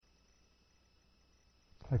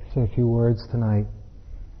I'd like to say a few words tonight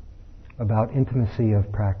about intimacy of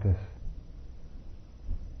practice,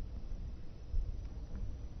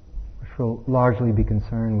 which will largely be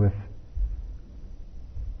concerned with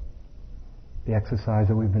the exercise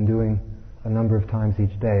that we've been doing a number of times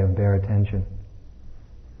each day of bare attention.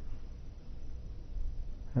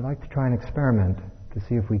 I'd like to try and experiment to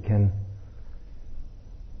see if we can,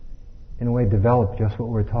 in a way, develop just what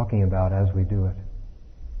we're talking about as we do it.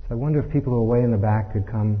 So I wonder if people who are way in the back could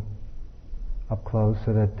come up close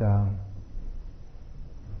so that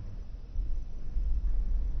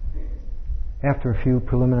after a few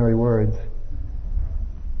preliminary words,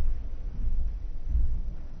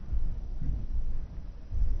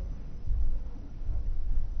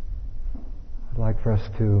 I'd like for us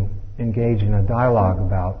to engage in a dialogue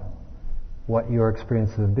about what your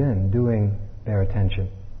experiences have been doing bare attention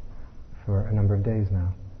for a number of days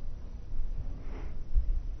now.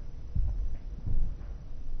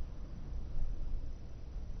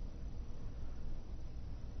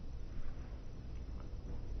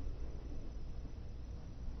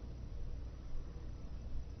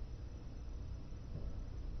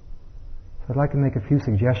 So I'd like to make a few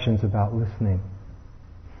suggestions about listening.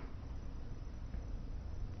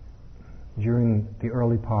 During the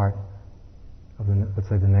early part of let's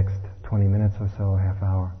say the next 20 minutes or so, a half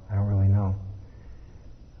hour, I don't really know.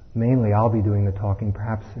 Mainly I'll be doing the talking,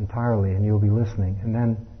 perhaps entirely, and you'll be listening. And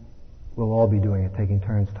then we'll all be doing it, taking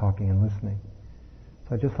turns talking and listening.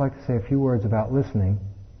 So I'd just like to say a few words about listening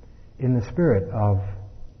in the spirit of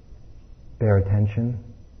bare attention,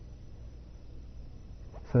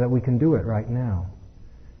 so that we can do it right now.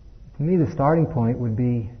 To me, the starting point would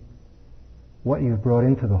be what you've brought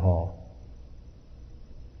into the hall.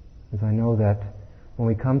 As I know that when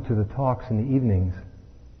we come to the talks in the evenings,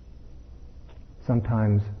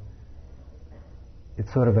 sometimes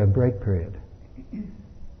it's sort of a break period.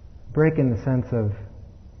 Break in the sense of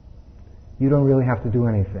you don't really have to do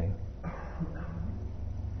anything.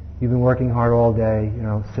 You've been working hard all day,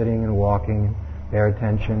 sitting and walking, bare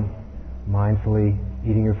attention, mindfully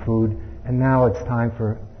eating your food, and now it's time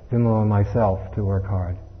for Vimala and myself to work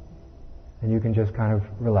hard. And you can just kind of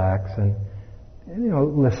relax and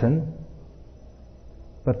listen.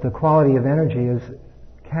 But the quality of energy is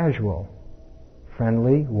casual,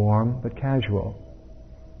 friendly, warm, but casual.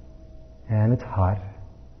 And it's hot,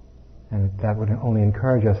 and that would only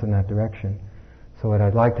encourage us in that direction. So what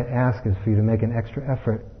I'd like to ask is for you to make an extra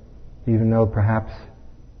effort, even though perhaps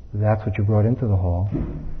that's what you brought into the hall.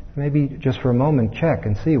 Maybe just for a moment check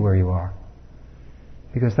and see where you are,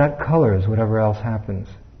 because that colors whatever else happens.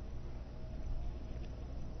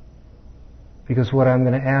 Because what I'm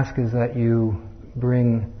going to ask is that you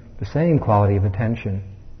bring the same quality of attention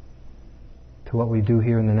to what we do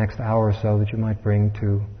here in the next hour or so that you might bring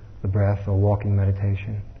to the breath or walking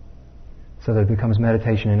meditation, so that it becomes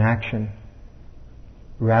meditation in action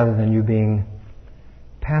rather than you being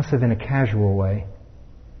passive in a casual way.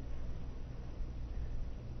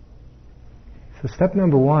 So step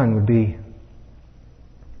number one would be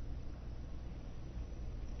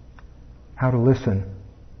how to listen.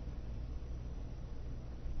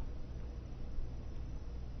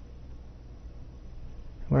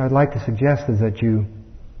 What I'd like to suggest is that you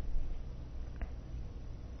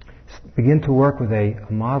begin to work with a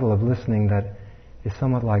model of listening that is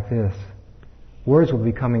somewhat like this. Words will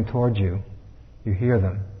be coming towards you. You hear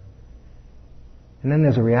them. And then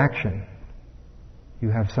there's a reaction. You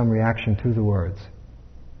have some reaction to the words.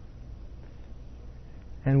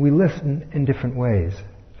 And we listen in different ways.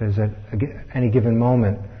 There's at any given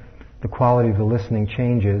moment, the quality of the listening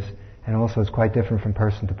changes, and also it's quite different from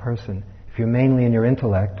person to person. If you're mainly in your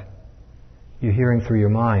intellect, you're hearing through your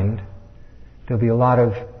mind, there'll be a lot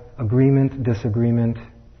of agreement, disagreement,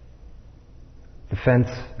 defense,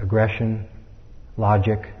 aggression,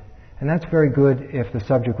 logic. And that's very good if the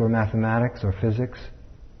subject were mathematics or physics,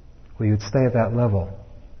 where you'd stay at that level.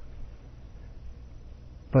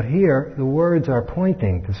 But here, the words are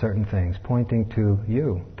pointing to certain things, pointing to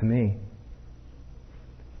you, to me.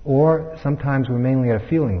 Or sometimes we're mainly at a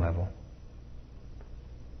feeling level.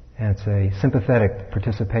 And it's a sympathetic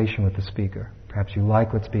participation with the speaker. Perhaps you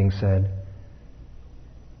like what's being said,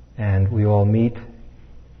 and we all meet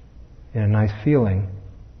in a nice feeling.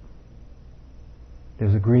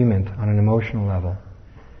 There's agreement on an emotional level.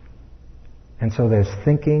 And so there's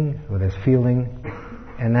thinking, or there's feeling,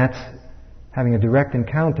 and that's having a direct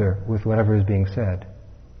encounter with whatever is being said.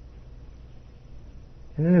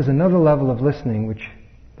 And then there's another level of listening which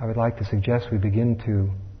I would like to suggest we begin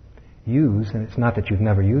to use, and it's not that you've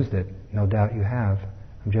never used it, no doubt you have.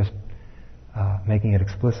 I'm just making it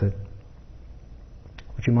explicit.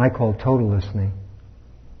 What you might call total listening.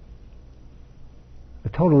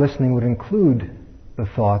 total listening would include the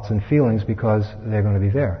thoughts and feelings because they're going to be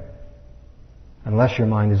there. Unless your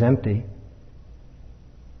mind is empty,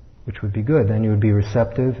 which would be good, then you would be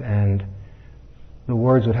receptive and the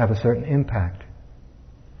words would have a certain impact.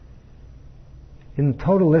 In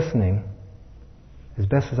total listening, as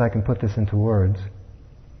best as I can put this into words,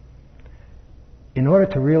 in order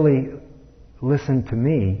to really listen to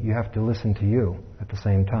me, you have to listen to you at the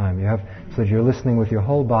same time. So that you're listening with your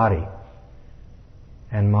whole body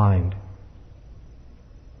and mind.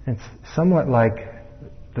 It's somewhat like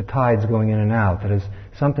the tides going in and out, that as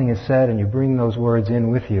something is said and you bring those words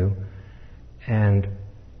in with you and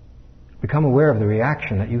become aware of the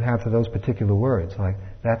reaction that you have to those particular words. Like,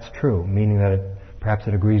 that's true, meaning that perhaps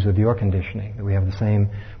it agrees with your conditioning, that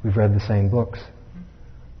we've read the same books,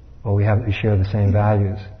 or we share the same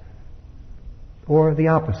values, or the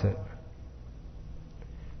opposite.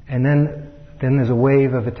 And then there's a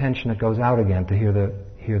wave of attention that goes out again to hear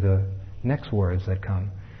the next words that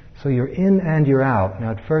come. So you're in and you're out.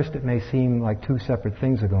 Now at first it may seem like two separate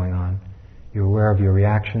things are going on. You're aware of your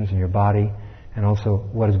reactions in your body and also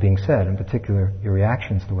what is being said, in particular your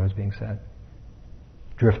reactions to what is being said.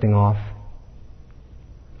 Drifting off,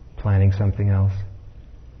 planning something else.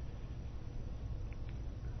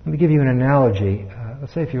 Let me give you an analogy.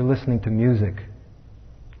 Let's say if you're listening to music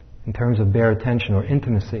in terms of bare attention or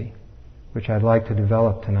intimacy, which I'd like to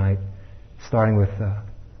develop tonight, starting with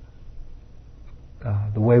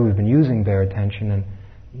the way we've been using bare attention and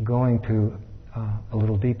going to a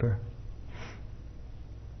little deeper.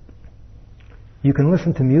 You can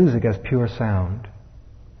listen to music as pure sound.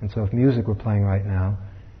 And so if music were playing right now,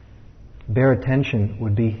 bare attention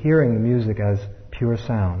would be hearing the music as pure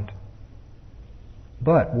sound.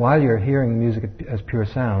 But while you're hearing the music as pure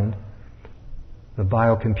sound, the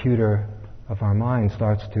biocomputer of our mind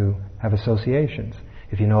starts to have associations.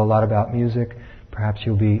 If you know a lot about music, perhaps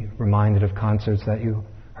you'll be reminded of concerts that you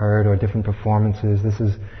heard or different performances. This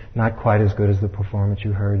is not quite as good as the performance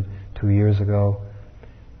you heard 2 years ago.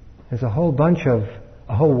 There's a whole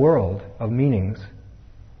world of meanings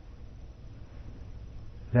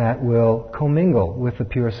that will commingle with the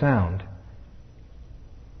pure sound.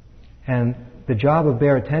 And the job of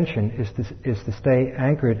bare attention is to stay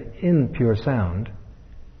anchored in pure sound.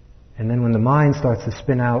 And then when the mind starts to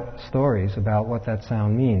spin out stories about what that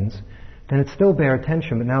sound means, then it's still bare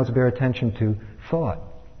attention, but now it's bare attention to thought.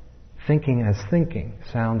 Thinking as thinking,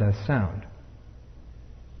 sound as sound.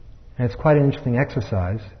 And it's quite an interesting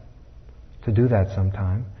exercise to do that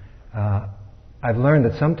sometime. I've learned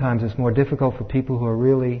that sometimes it's more difficult for people who are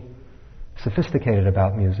really sophisticated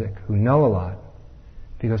about music, who know a lot,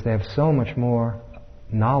 because they have so much more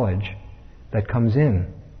knowledge that comes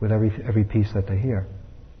in with every piece that they hear.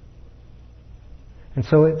 And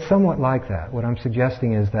so it's somewhat like that. What I'm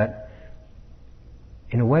suggesting is that,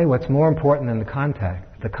 in a way, what's more important than the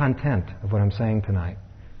content of what I'm saying tonight,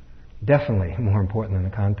 definitely more important than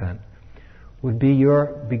the content, would be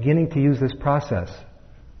your beginning to use this process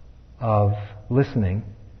of listening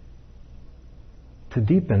to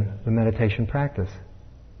deepen the meditation practice.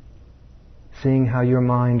 Seeing how your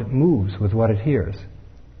mind moves with what it hears,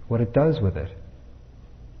 what it does with it.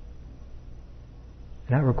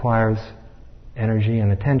 And that requires energy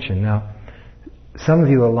and attention. Now, some of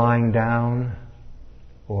you are lying down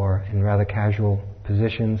or in rather casual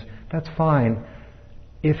positions. That's fine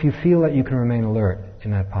if you feel that you can remain alert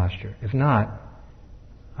in that posture. If not,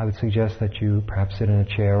 I would suggest that you perhaps sit in a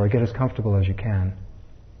chair or get as comfortable as you can.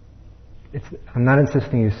 I'm not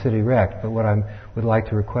insisting you sit erect, but what I would like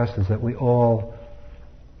to request is that we all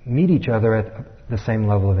meet each other at the same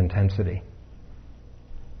level of intensity.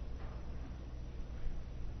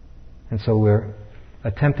 And so we're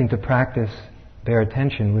attempting to practice bare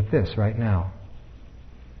attention with this right now.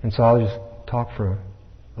 And so I'll just talk for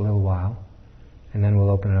a little while, and then we'll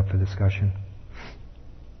open it up for discussion.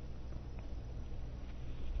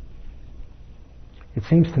 It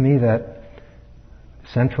seems to me that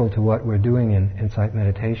central to what we're doing in insight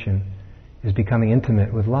meditation is becoming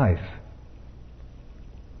intimate with life.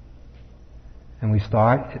 And we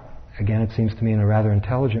start, again it seems to me in a rather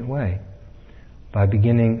intelligent way, by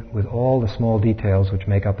beginning with all the small details which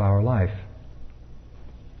make up our life.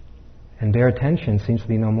 And bare attention seems to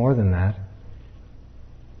be no more than that.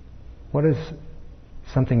 What does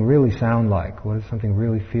something really sound like? What does something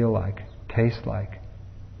really feel like, taste like,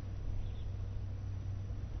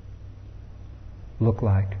 look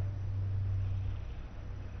like?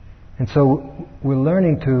 And so we're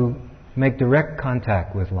learning to make direct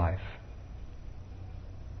contact with life,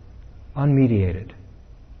 unmediated.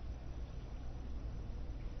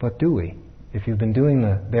 But do we? If you've been doing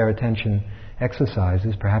the bare attention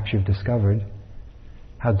exercises, perhaps you've discovered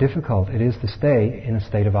how difficult it is to stay in a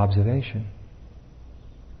state of observation.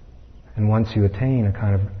 And once you attain a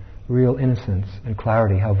kind of real innocence and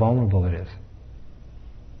clarity, how vulnerable it is.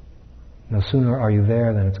 No sooner are you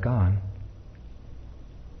there than it's gone.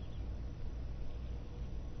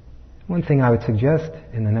 One thing I would suggest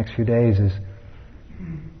in the next few days is,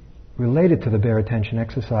 related to the bare attention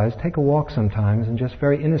exercise, take a walk sometimes and just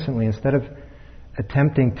very innocently, instead of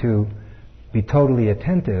attempting to be totally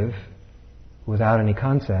attentive without any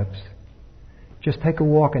concepts, just take a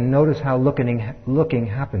walk and notice how looking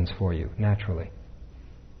happens for you naturally.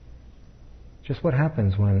 Just what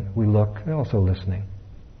happens when we look, and also listening.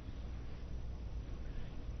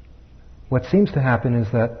 What seems to happen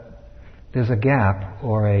is that there's a gap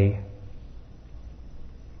or an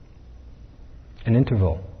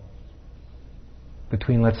interval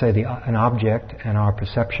between, let's say, an object and our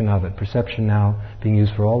perception of it. Perception now being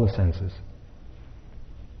used for all the senses.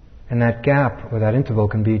 And that gap or that interval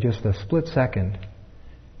can be just a split second.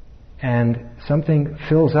 And something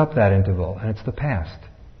fills up that interval, and it's the past.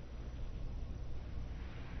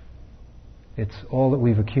 It's all that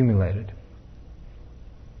we've accumulated.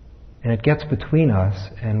 And it gets between us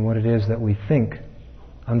and what it is that we think,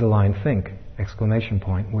 underline think, exclamation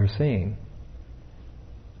point, we're seeing.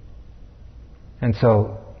 And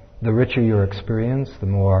so, the richer your experience, the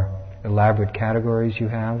more elaborate categories you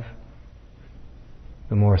have,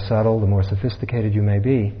 the more subtle, the more sophisticated you may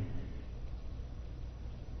be,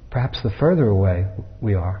 perhaps the further away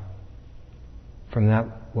we are from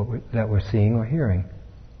that we're seeing or hearing.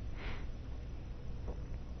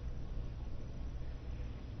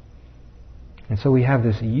 And so we have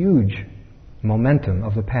this huge momentum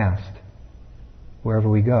of the past wherever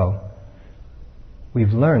we go.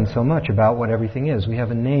 We've learned so much about what everything is. We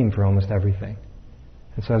have a name for almost everything.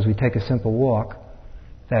 And so as we take a simple walk,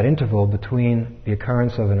 that interval between the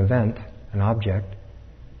occurrence of an event, an object,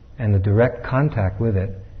 and the direct contact with it,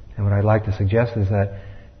 and what I'd like to suggest is that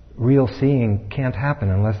real seeing can't happen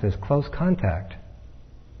unless there's close contact.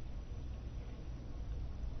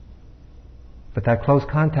 But that close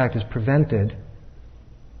contact is prevented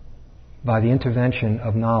by the intervention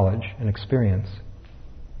of knowledge and experience.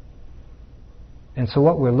 And so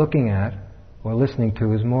what we're looking at or listening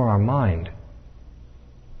to is more our mind,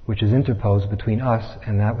 which is interposed between us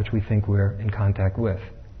and that which we think we're in contact with.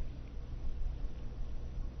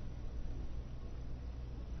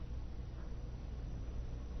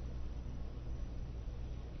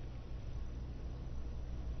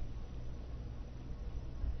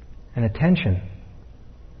 And attention,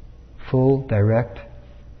 full, direct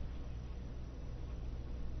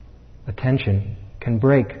attention, can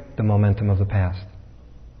break the momentum of the past.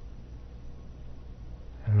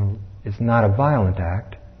 And it's not a violent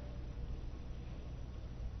act,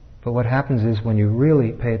 but what happens is when you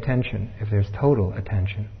really pay attention, if there's total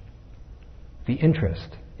attention, the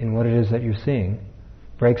interest in what it is that you're seeing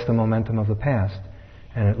breaks the momentum of the past,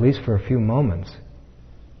 and at least for a few moments,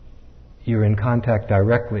 you're in contact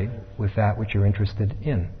directly with that which you're interested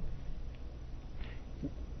in.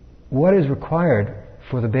 What is required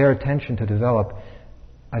for the bare attention to develop,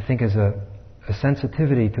 I think, is a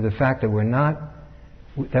sensitivity to the fact that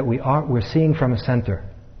we're seeing from a center.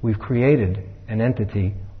 We've created an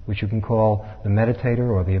entity which you can call the meditator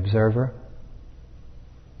or the observer.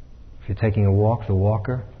 If you're taking a walk, the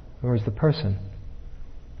walker, or is the person.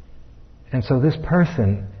 And so this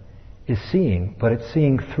person is seeing, but it's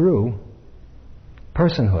seeing through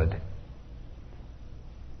personhood.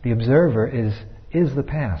 The observer is the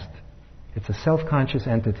past. It's a self-conscious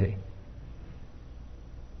entity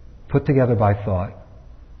put together by thought,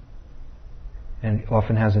 and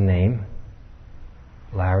often has a name,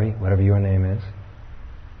 Larry, whatever your name is.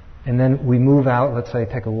 And then we move out, let's say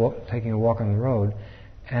taking a walk on the road,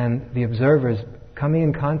 and the observer is coming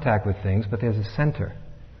in contact with things, but there's a center.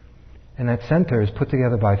 And that center is put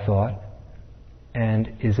together by thought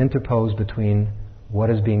and is interposed between what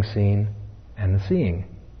is being seen and the seeing.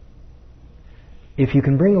 If you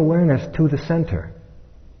can bring awareness to the center,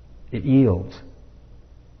 it yields.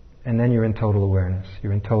 And then you're in total awareness.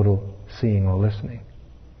 You're in total seeing or listening.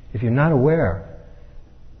 If you're not aware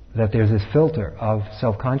that there's this filter of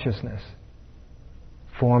self-consciousness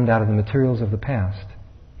formed out of the materials of the past,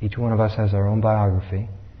 each one of us has our own biography,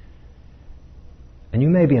 and you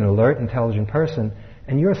may be an alert, intelligent person,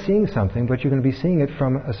 and you're seeing something, but you're going to be seeing it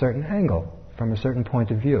from a certain angle, from a certain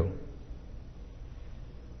point of view.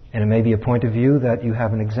 And it may be a point of view that you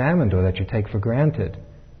haven't examined or that you take for granted,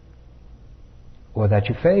 or that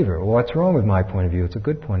you favor. Well, what's wrong with my point of view? It's a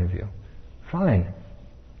good point of view. Fine.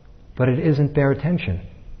 But it isn't bare attention.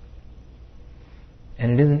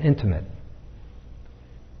 And it isn't intimate.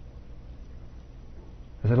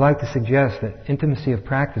 I'd like to suggest that intimacy of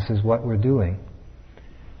practice is what we're doing.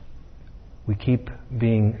 We keep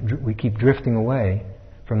drifting away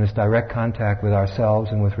from this direct contact with ourselves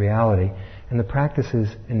and with reality, and the practice is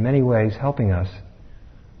in many ways helping us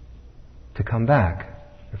to come back.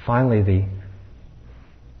 And finally,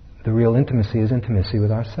 the real intimacy is intimacy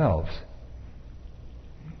with ourselves.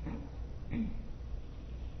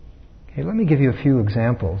 Okay, let me give you a few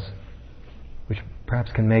examples which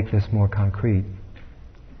perhaps can make this more concrete.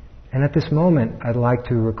 And at this moment, I'd like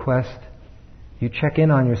to request you check in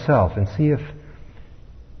on yourself and see if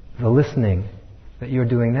the listening that you're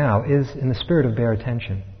doing now is in the spirit of bare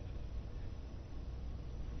attention.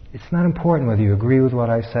 It's not important whether you agree with what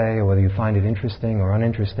I say or whether you find it interesting or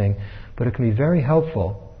uninteresting, but it can be very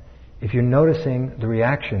helpful if you're noticing the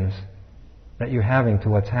reactions that you're having to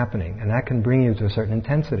what's happening, and that can bring you to a certain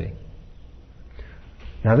intensity.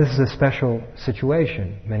 Now, this is a special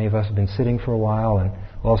situation. Many of us have been sitting for a while, and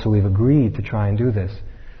also we've agreed to try and do this.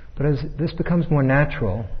 But as this becomes more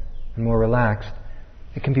natural and more relaxed,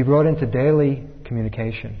 it can be brought into daily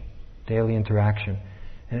communication, daily interaction,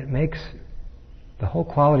 and it makes the whole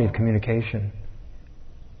quality of communication,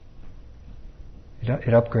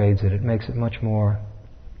 it upgrades it, it makes it much more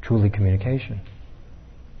truly communication.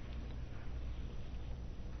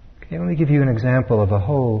 Okay, let me give you an example of a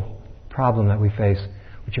whole problem that we face,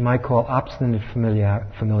 which you might call obstinate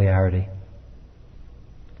familiarity.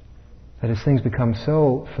 That as things become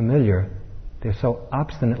so familiar, they're so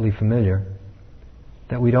obstinately familiar,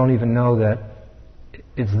 that we don't even know that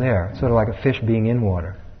it's there. It's sort of like a fish being in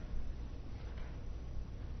water.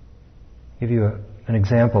 I'll give you an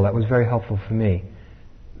example that was very helpful for me.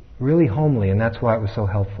 Really homely, and that's why it was so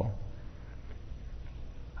helpful.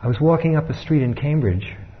 I was walking up a street in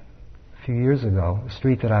Cambridge a few years ago, a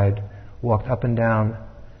street that I'd walked up and down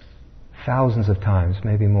thousands of times,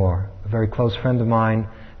 maybe more. A very close friend of mine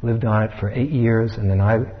lived on it for 8 years, and then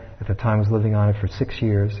I, at the time, was living on it for 6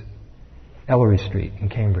 years. Ellery Street in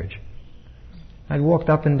Cambridge. I'd walked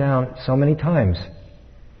up and down so many times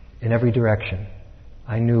in every direction.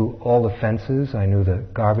 I knew all the fences, I knew the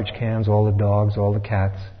garbage cans, all the dogs, all the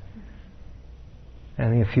cats,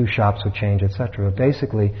 and a few shops would change, etc. But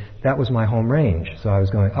basically, that was my home range, so I was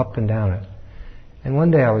going up and down it. And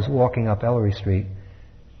one day I was walking up Ellery Street,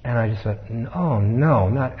 and I just thought, oh no,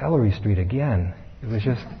 not Ellery Street again. It was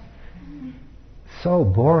just so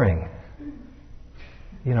boring.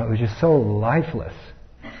 You know, it was just so lifeless.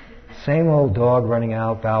 Same old dog running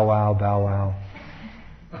out, bow wow, bow wow.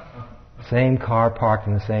 Same car parked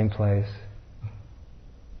in the same place.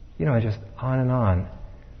 You know, just on and on.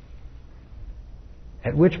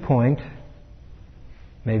 At which point,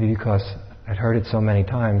 maybe because I'd heard it so many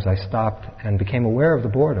times, I stopped and became aware of the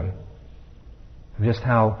boredom. Of just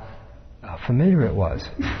how familiar it was.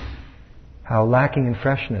 How lacking in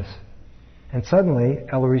freshness. And suddenly,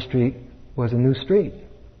 Ellery Street was a new street.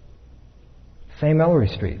 Same Ellery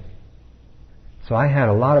Street. So I had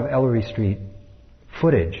a lot of Ellery Street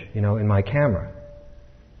footage, you know, in my camera.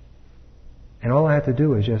 And all I had to do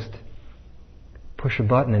was just push a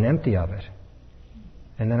button and empty of it.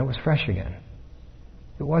 And then it was fresh again.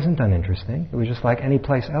 It wasn't uninteresting. It was just like any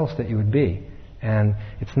place else that you would be. And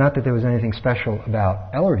it's not that there was anything special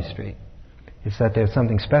about Ellery Street. It's that there's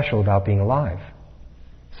something special about being alive.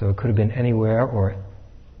 So it could have been anywhere or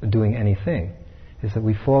doing anything. Is that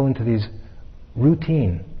we fall into these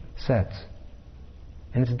routine sets.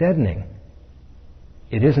 And it's deadening.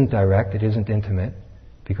 It isn't direct, it isn't intimate,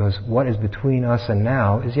 because what is between us and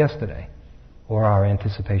now is yesterday, or our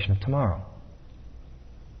anticipation of tomorrow.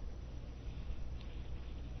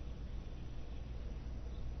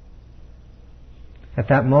 At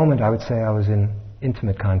that moment, I would say I was in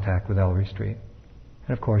intimate contact with Ellery Street.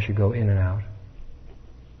 And of course, you go in and out.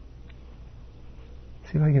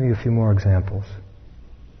 See if I can give you a few more examples.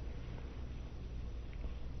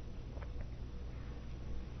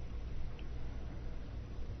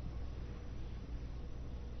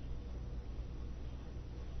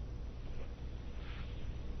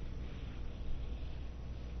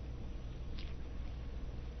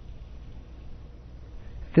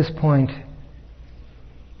 At this point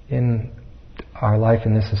in our life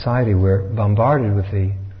in this society, we're bombarded with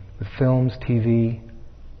films, TV,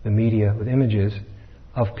 the media, with images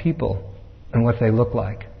of people and what they look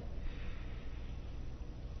like,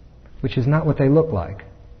 which is not what they look like,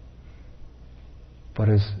 but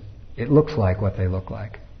it looks like what they look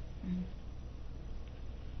like.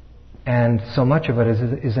 And so much of it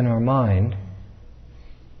is in our mind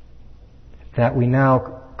that we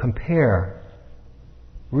now compare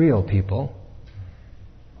real people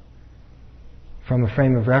from a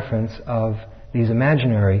frame of reference of these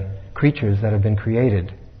imaginary creatures that have been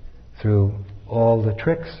created through all the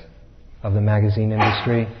tricks of the magazine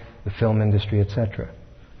industry, the film industry, etc.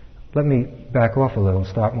 Let me back off a little and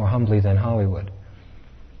start more humbly than Hollywood.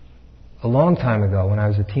 A long time ago, when I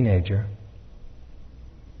was a teenager,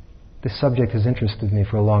 this subject has interested me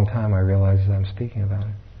for a long time. I realize as I'm speaking about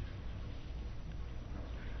it.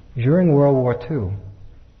 During World War II,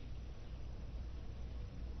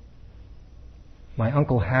 my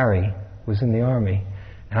Uncle Harry was in the army,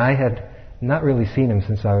 and I had not really seen him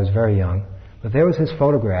since I was very young, but there was his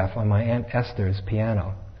photograph on my Aunt Esther's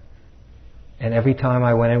piano. And every time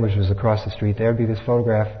I went in, which was across the street, there would be this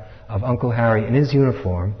photograph of Uncle Harry in his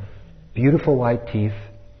uniform, beautiful white teeth,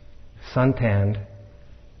 suntanned,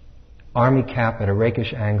 army cap at a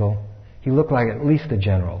rakish angle. He looked like at least a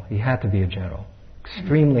general. He had to be a general.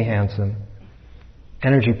 Extremely handsome,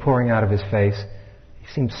 energy pouring out of his face.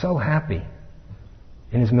 He seemed so happy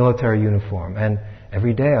in his military uniform. And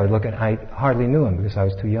every day I would look at, I hardly knew him because I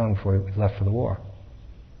was too young before he left for the war.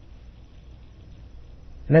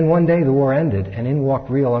 And then one day the war ended and in walked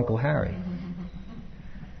real Uncle Harry.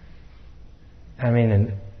 I mean,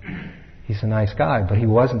 and he's a nice guy, but he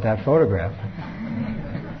wasn't that photograph.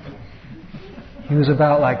 He was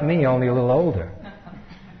about like me, only a little older.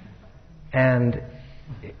 And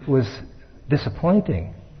it was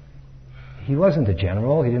disappointing. He wasn't a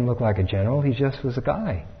general. He didn't look like a general. He just was a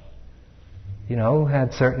guy. You know,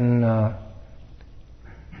 had certain,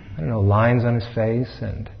 lines on his face,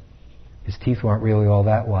 and his teeth weren't really all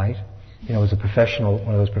that white. You know, was a professional,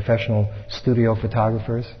 one of those professional studio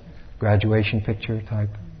photographers, graduation picture type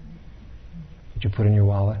that you put in your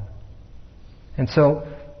wallet. And so,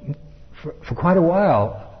 for quite a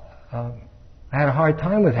while, I had a hard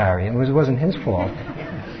time with Harry, and it wasn't his fault.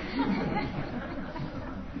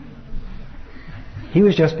 He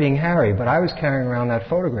was just being Harry, but I was carrying around that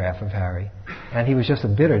photograph of Harry, and he was just a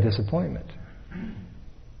bitter disappointment.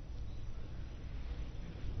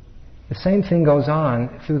 The same thing goes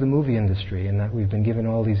on through the movie industry, in that we've been given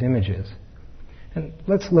all these images. And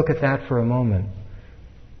let's look at that for a moment.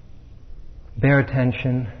 Bear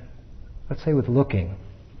attention, let's say with looking.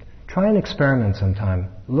 Try an experiment sometime.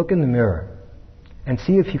 Look in the mirror and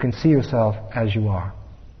see if you can see yourself as you are.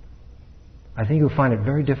 I think you'll find it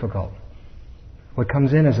very difficult. What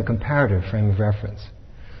comes in is a comparative frame of reference.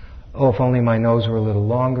 Oh, if only my nose were a little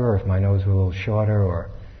longer, or if my nose were a little shorter, or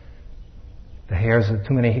the hairs are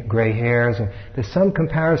too many gray hairs. And there's some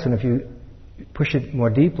comparison. If you push it more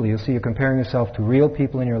deeply, you'll see you're comparing yourself to real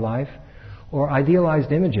people in your life, or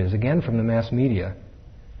idealized images, again from the mass media,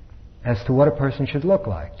 as to what a person should look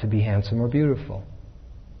like, to be handsome or beautiful.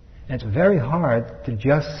 And it's very hard to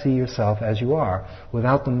just see yourself as you are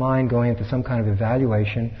without the mind going into some kind of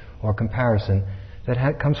evaluation or comparison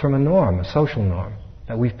that comes from a norm, a social norm,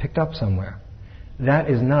 that we've picked up somewhere. That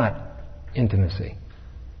is not intimacy.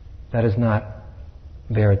 That is not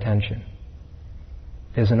bare attention.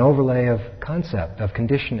 There's an overlay of concept, of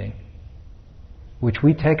conditioning, which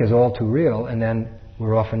we take as all too real, and then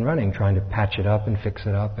we're off and running, trying to patch it up and fix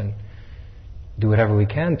it up and do whatever we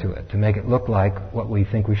can to it to make it look like what we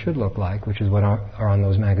think we should look like, which is what are on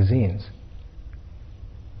those magazines.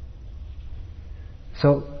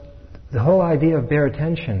 So the whole idea of bare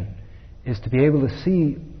attention is to be able to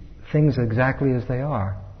see things exactly as they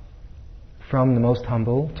are, from the most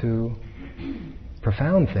humble to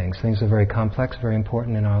profound things that are very complex, very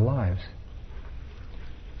important in our lives.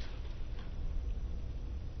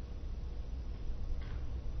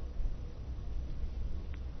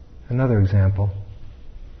 Another example.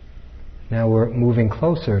 Now we're moving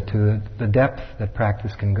closer to the depth that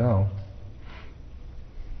practice can go.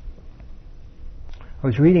 I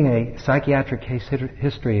was reading a psychiatric case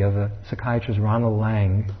history of a psychiatrist, Ronald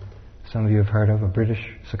Lang, some of you have heard of, a British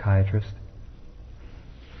psychiatrist.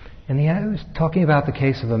 And he was talking about the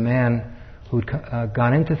case of a man who'd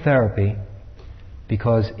gone into therapy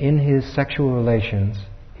because in his sexual relations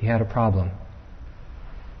he had a problem.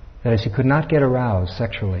 That is, he could not get aroused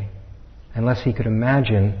sexually unless he could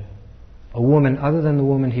imagine a woman other than the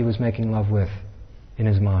woman he was making love with in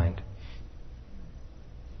his mind.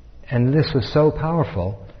 And this was so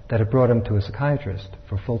powerful that it brought him to a psychiatrist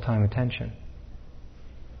for full-time attention.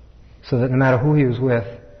 So that no matter who he was with,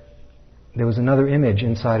 there was another image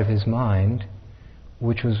inside of his mind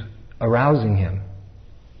which was arousing him.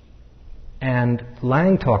 And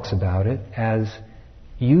Lang talks about it as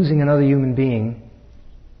using another human being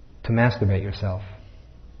to masturbate yourself,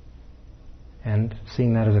 and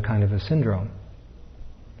seeing that as a kind of a syndrome.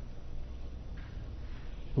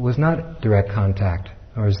 It was not direct contact,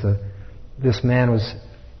 or as this man was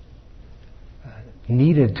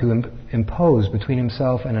needed to impose between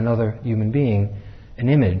himself and another human being an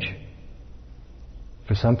image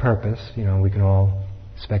for some purpose. We can all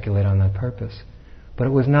speculate on that purpose. But it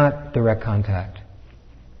was not direct contact.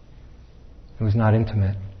 It was not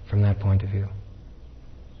intimate from that point of view.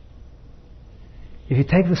 If you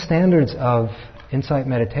take the standards of insight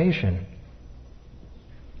meditation,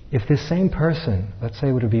 if this same person, let's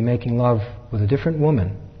say, were to be making love with a different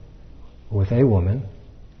woman, or with a woman,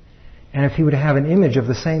 and if he were to have an image of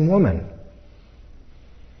the same woman,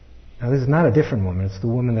 now this is not a different woman, it's the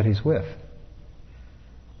woman that he's with.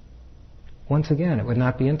 Once again, it would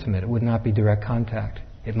not be intimate, it would not be direct contact.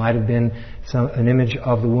 It might have been an image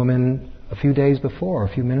of the woman a few days before,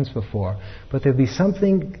 a few minutes before, but there'd be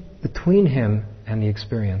something between him and the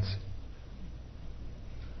experience.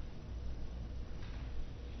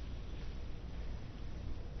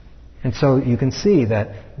 And so you can see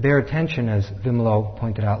that bare attention, as Vimalo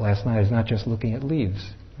pointed out last night, is not just looking at leaves,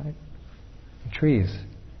 right? And trees.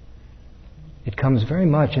 It comes very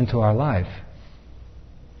much into our life.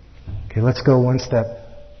 Okay, let's go one step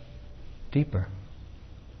deeper.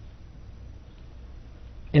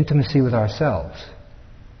 Intimacy with ourselves.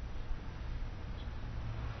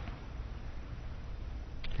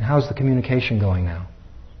 And how's the communication going now?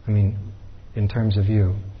 I mean, in terms of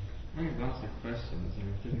you. I have lots of questions.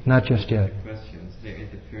 Not just yet. Questions. They're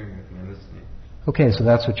interfering with my listening. Okay, so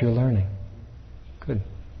that's what you're learning. Good.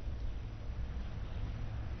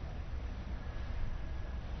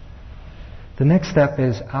 The next step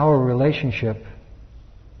is our relationship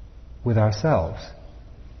with ourselves.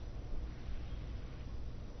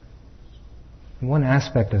 And one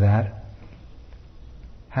aspect of that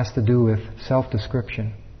has to do with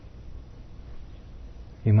self-description.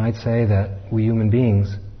 You might say that we human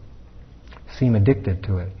beings seem addicted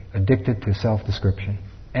to it, addicted to self-description,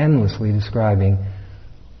 endlessly describing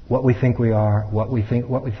what we think we are, what we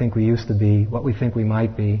think we used to be, what we think we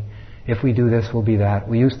might be. If we do this, we'll be that.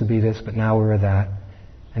 We used to be this, but now we're that,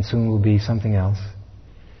 and soon we'll be something else.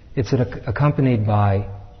 It's accompanied by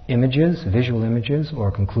images, visual images,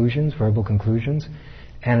 or conclusions, verbal conclusions,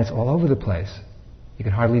 and it's all over the place. You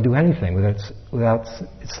can hardly do anything without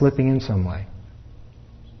it slipping in some way.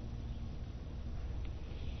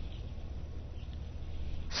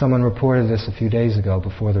 Someone reported this a few days ago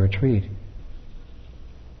before the retreat.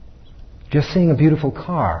 Just seeing a beautiful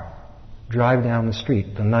car drive down the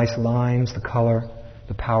street, the nice lines, the color,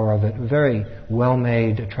 the power of it, a very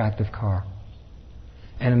well-made, attractive car.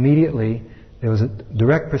 And immediately there was a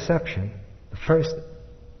direct perception. The first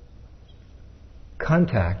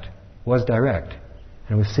contact was direct,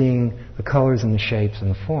 and it was seeing the colors and the shapes and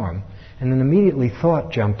the form. And then immediately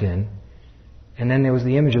thought jumped in, and then there was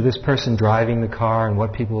the image of this person driving the car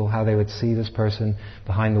and how they would see this person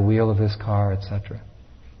behind the wheel of this car, etc.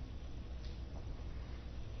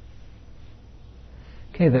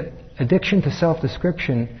 Okay, the addiction to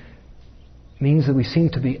self-description means that we seem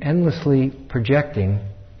to be endlessly projecting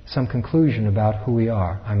some conclusion about who we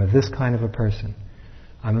are. I'm this kind of a person.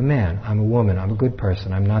 I'm a man. I'm a woman. I'm a good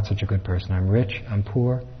person. I'm not such a good person. I'm rich. I'm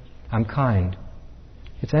poor. I'm kind.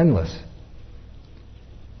 It's endless.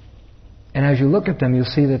 And as you look at them, you'll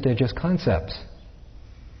see that they're just concepts.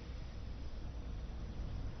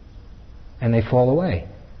 And they fall away.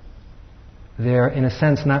 They're, in a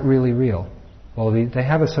sense, not really real. Well, they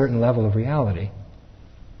have a certain level of reality.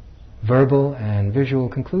 Verbal and visual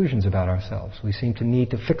conclusions about ourselves. We seem to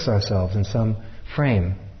need to fix ourselves in some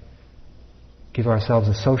frame. Give ourselves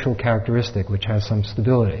a social characteristic which has some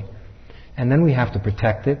stability. And then we have to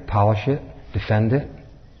protect it, polish it, defend it,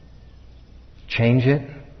 change it,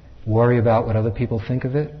 worry about what other people think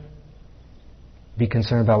of it, be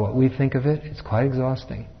concerned about what we think of it. It's quite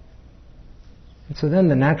exhausting. And so then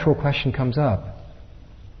the natural question comes up.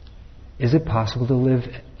 Is it possible to live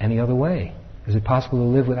any other way? Is it possible to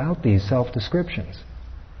live without these self-descriptions?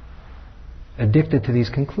 Addicted to these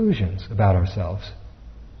conclusions about ourselves?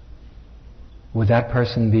 Would that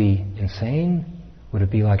person be insane? Would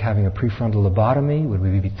it be like having a prefrontal lobotomy? Would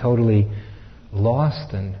we be totally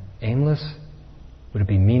lost and aimless? Would it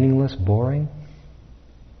be meaningless, boring?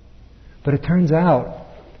 But it turns out,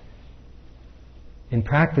 in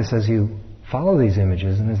practice, as you follow these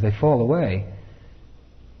images and as they fall away,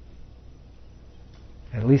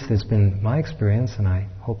 at least it's been my experience, and I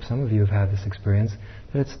hope some of you have had this experience,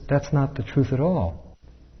 that that's not the truth at all.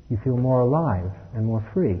 You feel more alive and more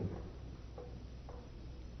free.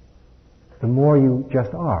 The more you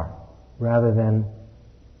just are, rather than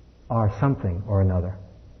are something or another.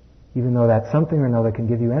 Even though that something or another can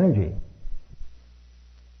give you energy.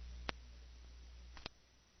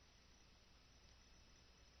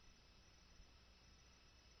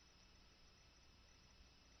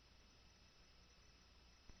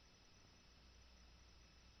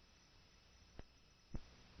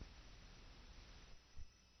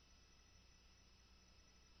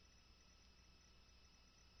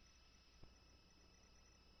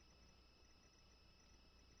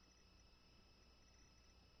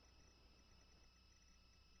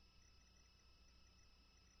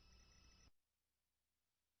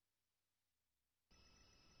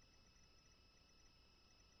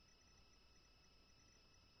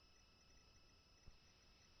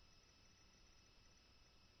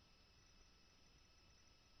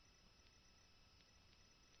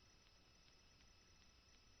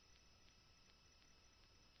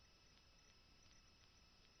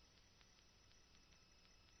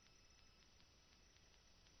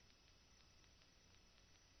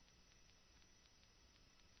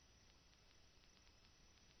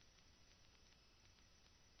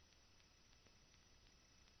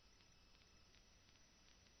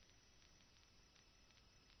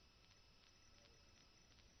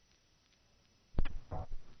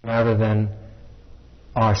 rather than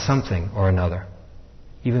are something or another.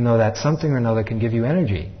 Even though that something or another can give you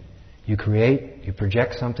energy. You create, you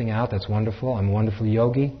project something out that's wonderful. I'm a wonderful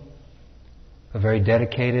yogi, a very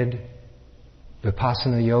dedicated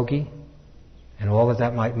Vipassana yogi, and all that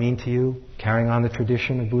that might mean to you, carrying on the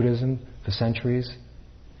tradition of Buddhism for centuries.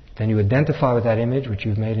 Then you identify with that image which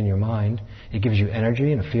you've made in your mind. It gives you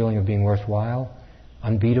energy and a feeling of being worthwhile,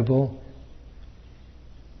 unbeatable.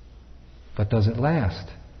 But does it last?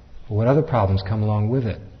 Or what other problems come along with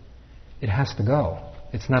it? It has to go.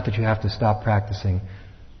 It's not that you have to stop practicing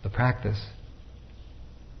the practice.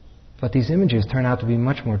 But these images turn out to be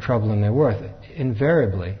much more trouble than they're worth.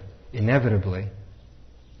 Invariably, inevitably,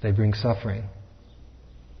 they bring suffering.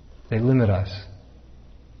 They limit us.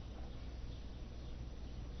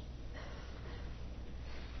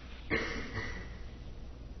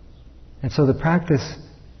 And so the practice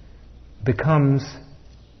becomes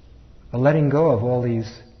a letting go of all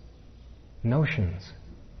these notions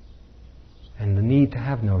and the need to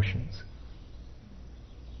have notions.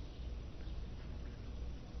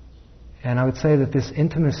 And I would say that this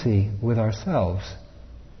intimacy with ourselves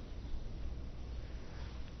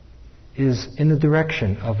is in the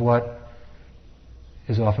direction of what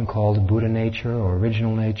is often called Buddha nature or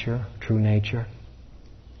original nature, true nature.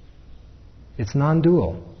 It's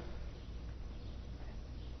non-dual.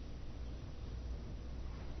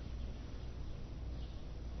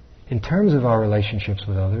 In terms of our relationships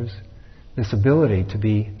with others, this ability to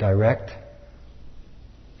be direct,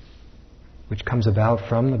 which comes about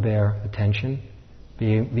from the bare attention,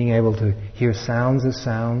 being able to hear sounds as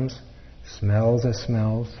sounds, smells as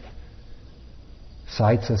smells,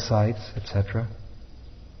 sights as sights, etc.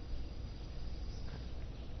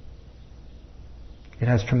 It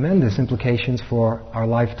has tremendous implications for our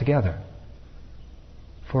life together.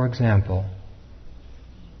 For example,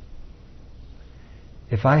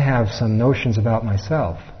 if I have some notions about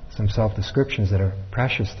myself, some self-descriptions that are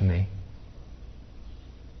precious to me,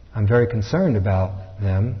 I'm very concerned about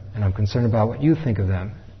them, and I'm concerned about what you think of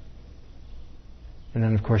them. And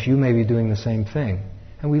then, of course, you may be doing the same thing.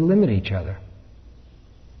 And we limit each other.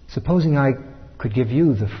 Supposing I could give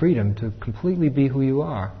you the freedom to completely be who you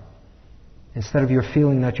are, instead of your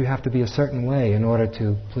feeling that you have to be a certain way in order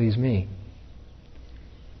to please me,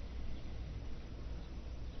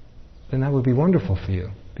 then that would be wonderful for you,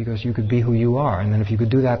 because you could be who you are. And then if you could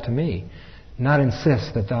do that to me, not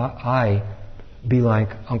insist that I be like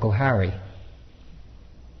Uncle Harry,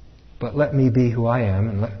 but let me be who I am,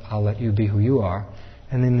 and I'll let you be who you are.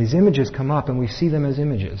 And then these images come up, and we see them as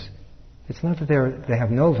images. It's not that they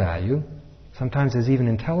have no value. Sometimes there's even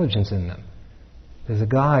intelligence in them. There's a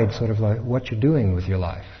guide, sort of like what you're doing with your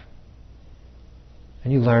life.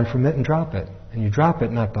 And you learn from it and drop it. And you drop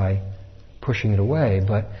it not by pushing it away,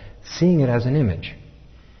 but seeing it as an image.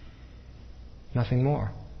 Nothing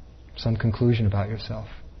more. Some conclusion about yourself.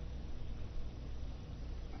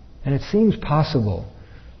 And it seems possible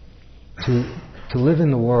to live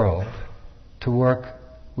in the world, to work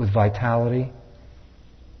with vitality,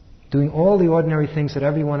 doing all the ordinary things that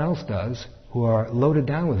everyone else does who are loaded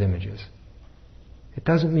down with images. It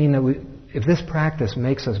doesn't mean that if this practice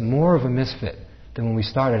makes us more of a misfit than when we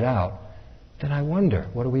started out, then I wonder,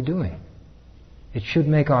 what are we doing? It should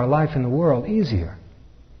make our life in the world easier.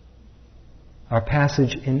 Our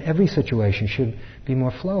passage in every situation should be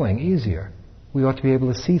more flowing, easier. We ought to be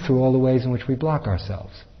able to see through all the ways in which we block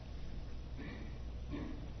ourselves.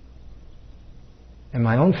 And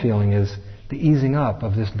my own feeling is the easing up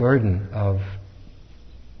of this burden of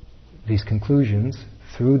these conclusions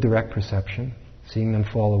through direct perception, seeing them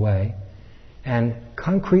fall away, and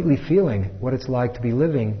concretely feeling what it's like to be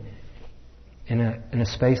living in a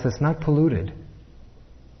space that's not polluted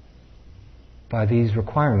by these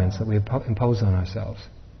requirements that we impose on ourselves.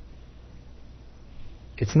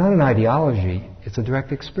 It's not an ideology, it's a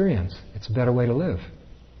direct experience. It's a better way to live.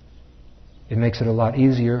 It makes it a lot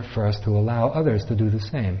easier for us to allow others to do the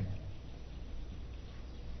same.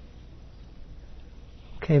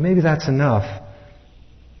 Okay, maybe that's enough.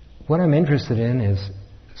 What I'm interested in is,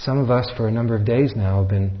 some of us for a number of days now have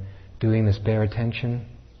been doing this bare attention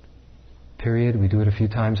period. We do it a few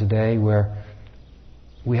times a day where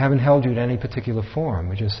we haven't held you to any particular form.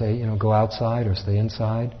 We just say, go outside or stay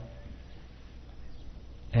inside.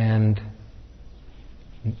 And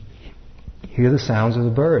hear the sounds of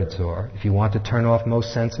the birds. Or if you want to turn off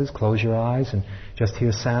most senses, close your eyes and just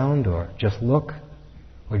hear sound, or just look,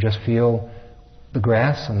 or just feel the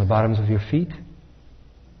grass on the bottoms of your feet.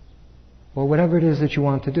 Or whatever it is that you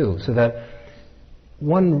want to do. So that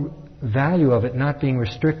one value of it not being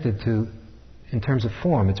restricted to, in terms of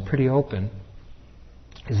form, it's pretty open,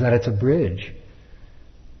 is that it's a bridge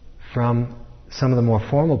from some of the more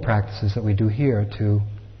formal practices that we do here to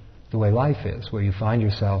the way life is, where you find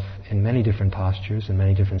yourself in many different postures and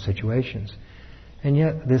many different situations. And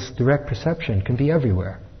yet this direct perception can be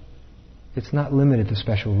everywhere. It's not limited to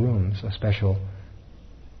special rooms or special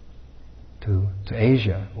to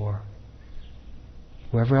Asia or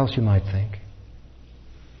wherever else you might think.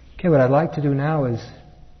 Okay, what I'd like to do now is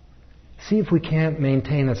see if we can't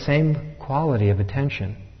maintain the same quality of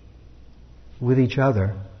attention with each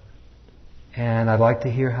other. And I'd like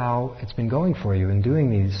to hear how it's been going for you in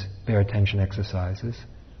doing these bare attention exercises,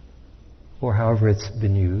 or however it's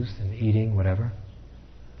been used, in eating, whatever.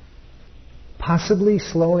 Possibly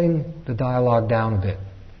slowing the dialogue down a bit.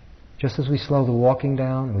 Just as we slow the walking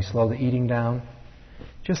down and we slow the eating down,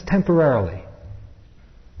 just temporarily.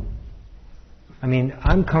 I mean,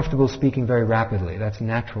 I'm comfortable speaking very rapidly. That's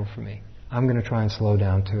natural for me. I'm going to try and slow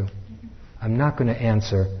down too. I'm not going to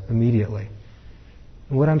answer immediately.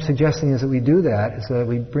 And what I'm suggesting is that we do that is that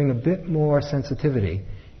we bring a bit more sensitivity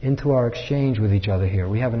into our exchange with each other here.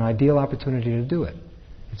 We have an ideal opportunity to do it.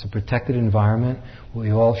 It's a protected environment where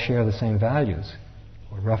we all share the same values,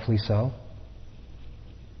 or roughly so.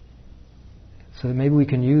 So that maybe we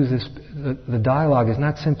can use this, the dialogue is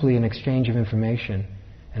not simply an exchange of information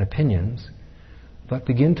and opinions, but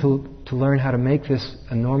begin to learn how to make this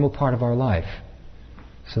a normal part of our life,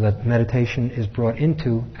 so that meditation is brought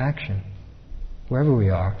into action, wherever we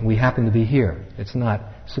are. We happen to be here. It's not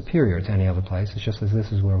superior to any other place, it's just as this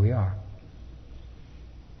is where we are.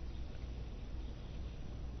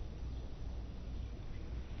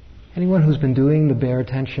 Anyone who's been doing the bare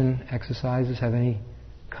attention exercises have any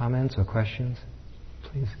comments or questions?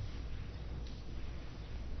 Please.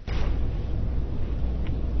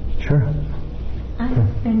 Sure.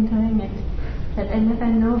 I've been doing it, but I never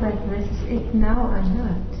know whether this is it now or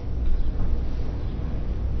not.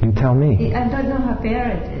 You tell me. I don't know how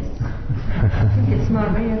bare it is. I think it's more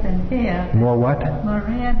rare than bare. More what? More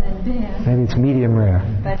rare than bare. Maybe it's medium rare.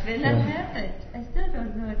 But when I have it, I still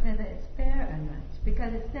don't know whether it's bare or not,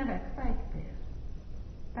 because it's never quite bare.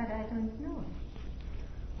 But I don't know.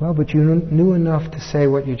 Well, but you knew enough to say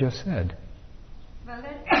what you just said. Well,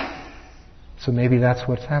 that's... So maybe that's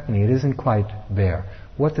what's happening. It isn't quite bare.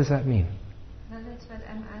 What does that mean? Well, that's what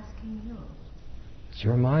I'm asking you. It's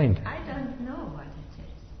your mind. I don't know what it is.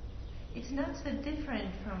 It's not so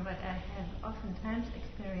different from what I have oftentimes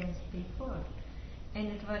experienced before.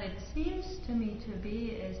 And what it seems to me to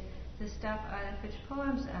be is the stuff out of which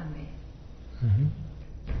poems are made. Mm-hmm.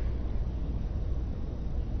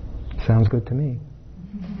 Sounds good to me.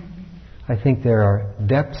 I think there are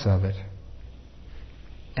depths of it.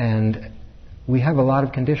 And we have a lot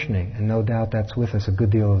of conditioning, and no doubt that's with us a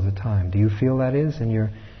good deal of the time. Do you feel that is in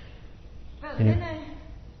your... Well, when I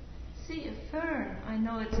see a fern, I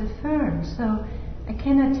know it's a fern, so I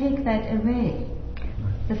cannot take that away,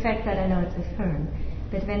 the fact that I know it's a fern.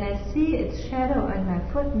 But when I see its shadow on my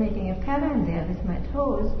foot making a pattern there with my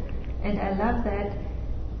toes, and I love that,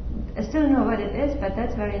 I still know what it is, but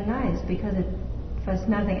that's very nice, because it was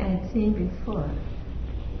nothing I had seen before.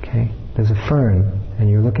 Okay, there's a fern, and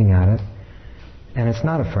you're looking at it, and it's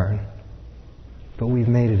not a fern, but we've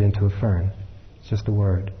made it into a fern. It's just a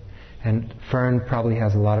word. And fern probably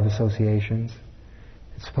has a lot of associations.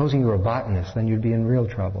 Supposing you were a botanist, then you'd be in real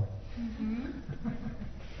trouble. Mm-hmm.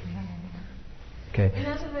 Okay. In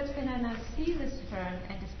other words, when I now see this fern,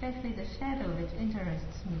 and especially the shadow which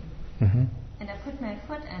interests me, Mm-hmm. and I put my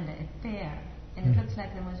foot under it bare, and it looks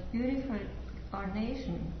like the most beautiful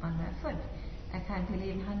ornation on my foot, I can't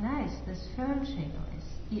believe how nice this fern shadow is.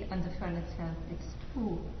 On the fern itself, it's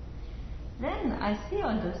true. Then I see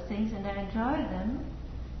all those things and I enjoy them,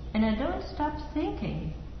 and I don't stop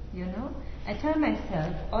thinking, you know. I tell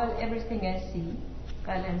myself everything I see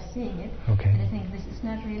while I'm seeing it, Okay. and I think this is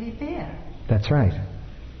not really bare. That's right.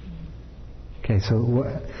 Okay, so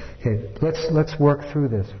let's work through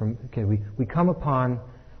this. We come upon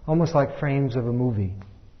almost like frames of a movie.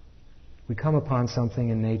 We come upon something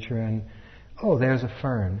in nature and, oh, there's a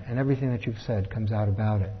fern, and everything that you've said comes out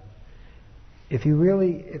about it. If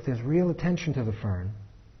there's real attention to the fern,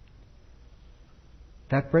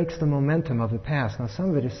 that breaks the momentum of the past. Now,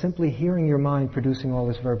 some of it is simply hearing your mind producing all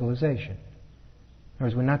this verbalization. In other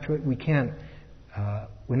words, we're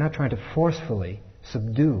not trying to forcefully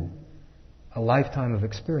subdue a lifetime of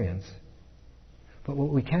experience. But what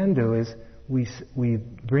we can do is we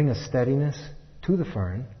bring a steadiness to the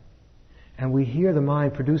fern, and we hear the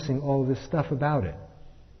mind producing all this stuff about it.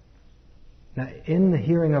 Now, in the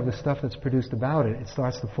hearing of the stuff that's produced about it, it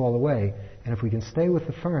starts to fall away. And if we can stay with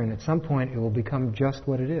the fern, at some point it will become just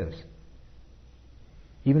what it is.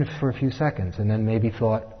 Even if for a few seconds, and then maybe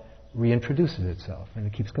thought reintroduces itself, and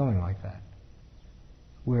it keeps going like that.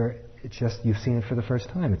 Where it's just, you've seen it for the first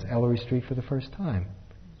time. It's Ellery Street for the first time.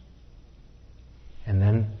 And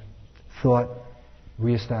then thought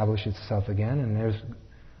reestablishes itself again, and there's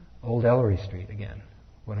old Ellery Street again.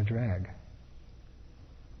 What a drag.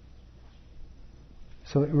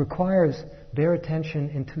 So it requires bare attention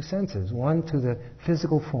in two senses. One, to the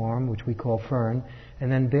physical form, which we call fern,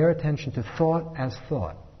 and then bare attention to thought as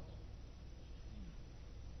thought.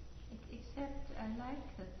 Except I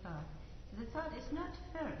like the thought. The thought is not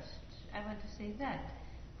first, I want to say that.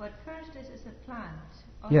 What first is a plant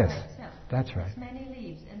all Yes, by itself. that's right. It's many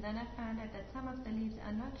leaves, and then I found out that some of the leaves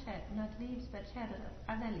are not leaves, but shadows of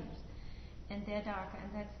other leaves. And they're darker,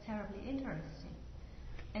 and that's terribly interesting.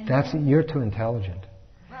 And You're too intelligent.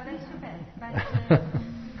 Well, that's too bad, but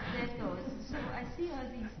that goes. So I see all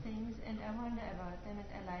these things, and I wonder about them, and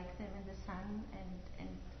I like them in the sun, and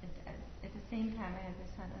at the same time I have the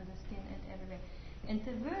sun on the skin and everywhere. And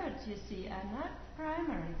the words, you see, are not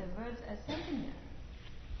primary. The words are secondary.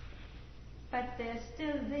 But they're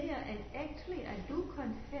still there, and actually I do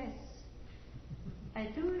confess, I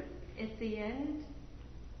do at the end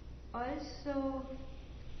also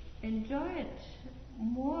enjoy it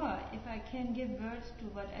more if I can give words to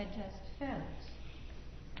what I just felt.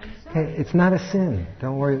 I'm sorry. Hey, it's not a sin.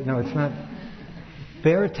 Don't worry. No, it's not.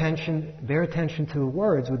 Bare attention to the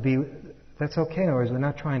words would be, that's okay. In other words, we're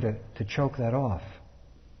not trying to choke that off.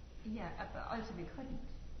 Yeah, but also we couldn't.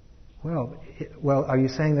 Well, are you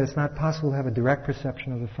saying that it's not possible to have a direct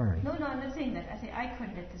perception of the fern? No, I'm not saying that. I say I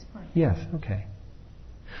couldn't at this point. Yes, okay.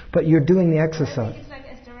 But you're doing the I exercise. think it's like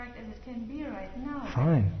as direct as it can be right now.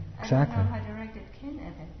 Fine, exactly. I don't know how direct it can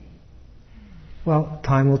ever be. Well,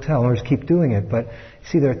 time will tell. Or just keep doing it. But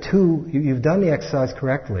see, there are two. You've done the exercise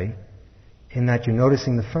correctly, in that you're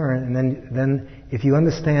noticing the fern, and then if you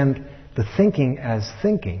understand the thinking as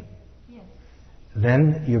thinking, Yes.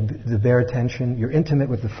 then the bare attention, you're intimate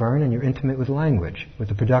with the fern, and you're intimate with language, with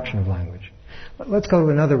the production of language. But let's go to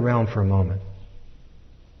another realm for a moment.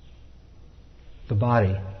 The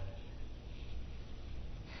body.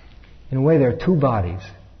 In a way, there are two bodies.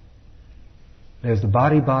 There's the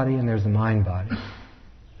body and there's the mind body.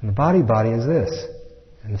 And the body is this,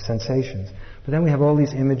 and the sensations. But then we have all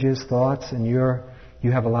these images, thoughts, and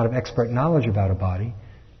you have a lot of expert knowledge about a body.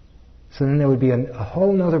 So then there would be a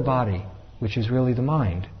whole other body, which is really the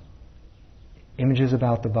mind. Images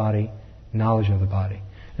about the body, knowledge of the body.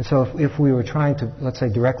 And so if we were trying to, let's say,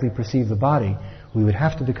 directly perceive the body, we would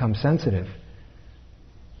have to become sensitive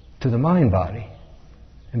to the mind body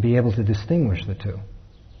and be able to distinguish the two.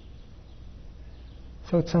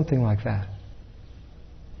 So it's something like that.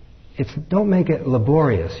 Don't make it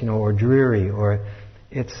laborious, or dreary, or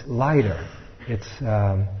it's lighter.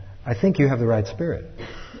 I think you have the right spirit.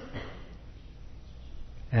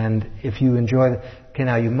 And if you enjoy okay,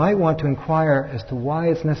 now you might want to inquire as to why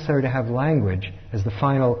it's necessary to have language as the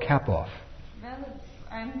final cap-off. Well,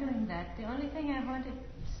 I'm doing that. The only thing I wanted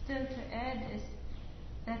still to add is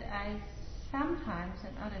that I sometimes,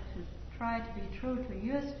 in order to try to be true to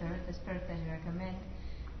your spirit, the spirit that you recommend,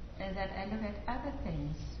 that I look at other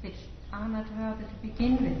things which are not verbal to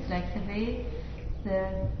begin with, like the way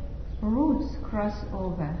the roots cross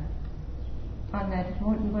over on that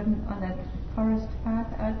forest path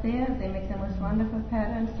out there. They make the most wonderful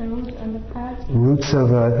patterns, the roots on the path. Roots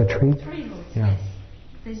of a tree? Tree roots, yeah. yes.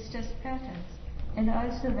 These just patterns. And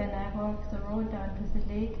also when I walk the road down to the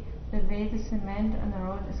lake, the way the cement on the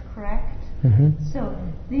road is cracked. Mm-hmm. So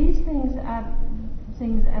these things are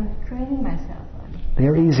things I'm training myself on.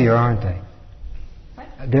 They're easier, aren't they? What?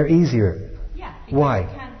 They're easier. Yeah. Why?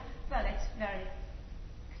 Well, it's very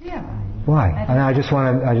clear. Why? I just want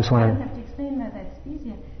I to. don't have to explain why that's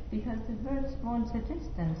easier, because the words won't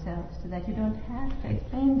suggest themselves, so that you don't have to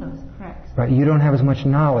explain those cracks. Right. You don't have as much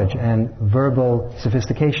knowledge and verbal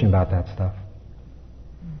sophistication about that stuff.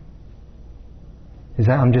 Is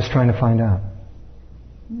that? I'm just trying to find out.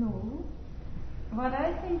 No. What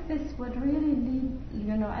I think this would really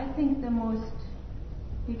lead, I think the most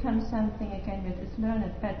becomes something again which is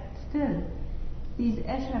learned, but still, these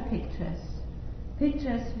Escher pictures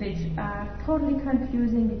which are totally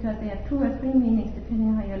confusing because they have 2 or 3 meanings depending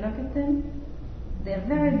on how you look at them, they're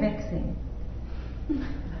very vexing.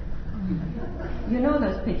 You know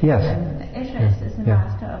those pictures? Yes. Escher is a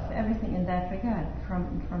master of everything in that regard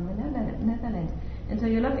from the Netherlands. And so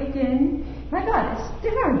you look again, my God, it's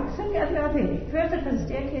different. Suddenly already. First it was a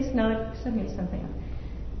staircase, now it's suddenly something else.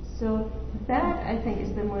 So that, I think,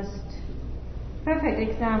 is the most perfect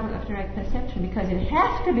example of direct perception, because it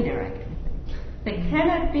has to be direct. They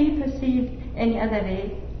cannot be perceived any other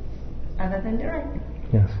way other than directly.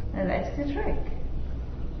 Yes. And that's the trick.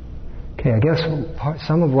 Okay, I guess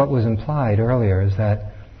some of what was implied earlier is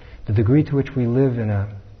that the degree to which we live in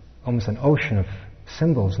almost an ocean of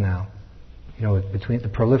symbols now, between the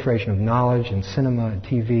proliferation of knowledge and cinema and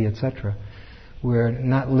TV, etc., we're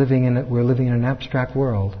living in an abstract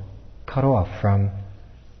world, cut off from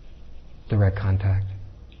direct contact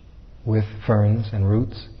with ferns and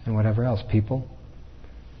roots and whatever else, people.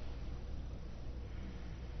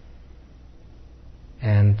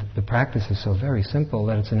 And the practice is so very simple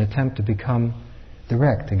that it's an attempt to become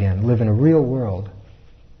direct again, live in a real world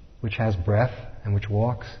which has breath and which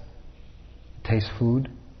walks, tastes food,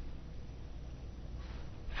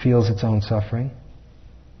 feels its own suffering,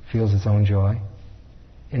 feels its own joy,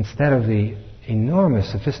 instead of the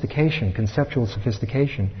enormous sophistication, conceptual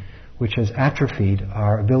sophistication, which has atrophied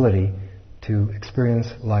our ability to experience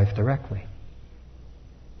life directly.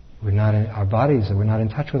 We're not in our bodies, we're not in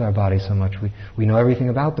touch with our bodies so much. We know everything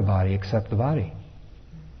about the body except the body.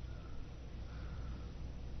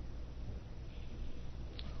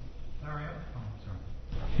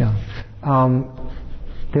 Yeah.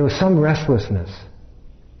 There was some restlessness.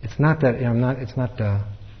 It's not that it's not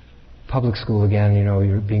public school again.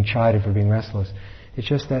 You're being chided for being restless. It's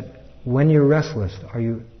just that when you're restless, are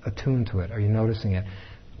you attuned to it? Are you noticing it?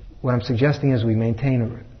 What I'm suggesting is we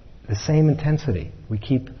maintain the same intensity. We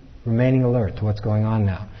keep remaining alert to what's going on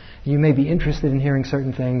now. You may be interested in hearing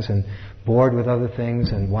certain things and bored with other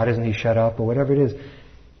things, and why doesn't he shut up, or whatever it is.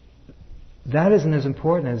 That isn't as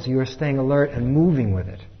important as you're staying alert and moving with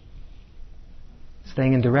it.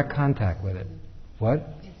 Staying in direct contact with it. What? It's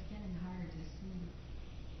getting harder to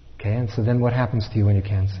see. Okay, and so then what happens to you when you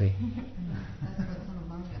can't see? That's what some of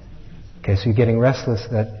my restlessness is. Okay, so you're getting restless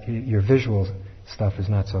that your visual stuff is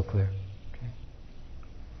not so clear.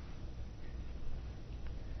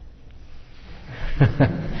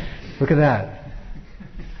 Look at that.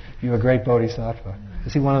 You're a great bodhisattva.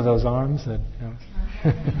 Is he one of those arms that... Also, I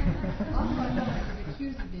know I could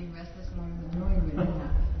accuse of being restless when I'm annoying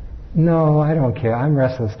you. No, I don't care. I'm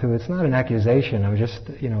restless too. It's not an accusation. I'm just,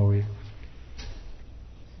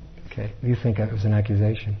 Okay, you think it was an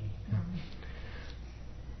accusation.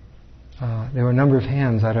 Yeah. There were a number of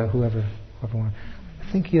hands. Whoever wanted.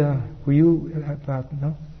 I think, were you about...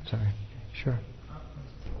 No? Sorry. Sure.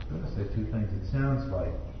 I'm going to say two things. It sounds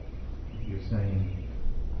like you're saying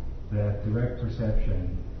that direct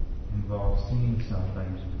perception involves seeing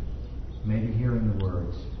something, maybe hearing the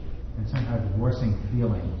words, and somehow divorcing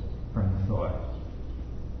feeling from the thought.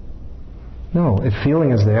 No, if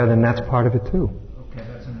feeling is there, then that's part of it too. Okay,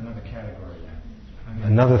 that's in another category then.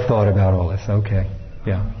 Another thought about all this, okay.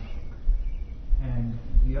 Yeah. And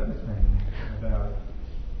the other thing about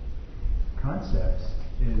concepts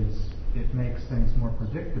is it makes things more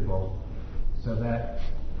predictable, so that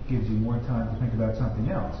gives you more time to think about something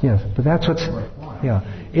else. Yes, but that's what's worthwhile. Yeah.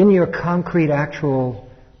 In your concrete, actual,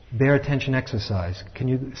 bare attention exercise, can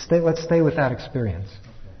you stay? Let's stay with that experience,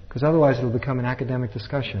 because otherwise it'll become an academic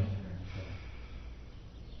discussion.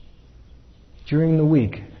 During the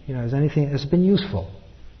week, has it been useful?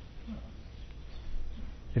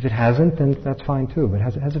 If it hasn't, then that's fine too. But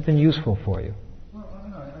has it been useful for you? Well, I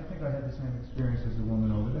don't know. I think I had the same experience as the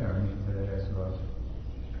woman over there. Today I saw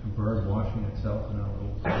a bird washing itself in a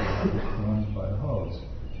little pond by the hose.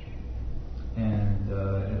 And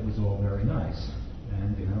it was all very nice.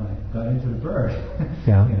 And, I got into the bird.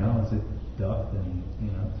 Yeah. As it ducked and,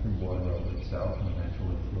 threw water over itself and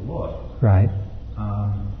eventually flew off. Right.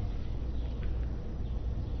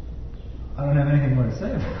 I don't have anything more to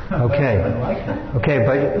say about Okay. I like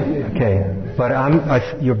it.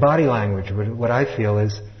 But your body language, what I feel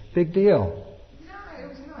is big deal. No, it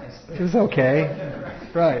was nice. It was okay.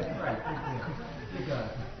 Right. You got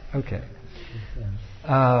it. Okay.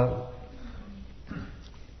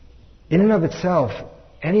 In and of itself,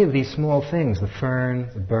 any of these small things, the fern,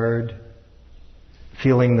 the bird,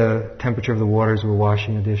 feeling the temperature of the water as we're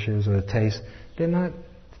washing the dishes, or the taste, they're not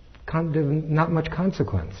much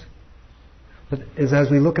consequence. But as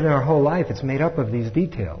we look at our whole life, it's made up of these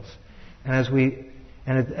details. And as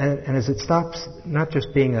it stops not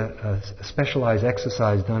just being a specialized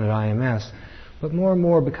exercise done at IMS, but more and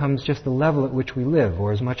more becomes just the level at which we live,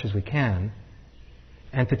 or as much as we can.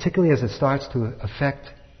 And particularly as it starts to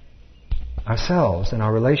affect ourselves and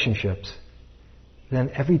our relationships, then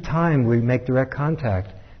every time we make direct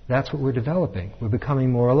contact, that's what we're developing. We're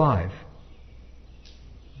becoming more alive.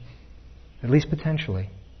 At least potentially.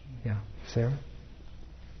 Yeah. Sarah?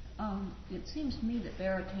 It seems to me that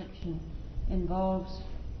bare attention involves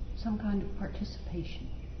some kind of participation.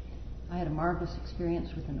 I had a marvelous experience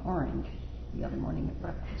with an orange the other morning at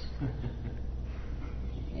breakfast,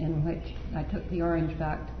 in which I took the orange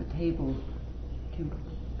back to the table to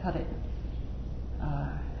cut it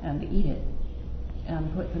and eat it,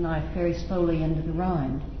 and put the knife very slowly into the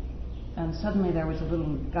rind. And suddenly there was a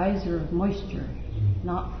little geyser of moisture,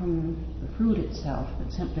 not from the fruit itself,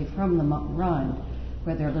 but simply from the rind,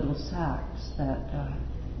 where there are little sacs that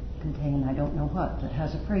contain I don't know what, that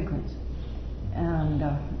has a fragrance. And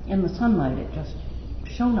in the sunlight it just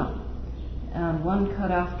shone up. And one cut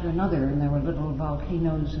after another, and there were little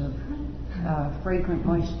volcanoes of fragrant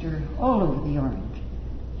moisture all over the orange.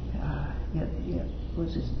 It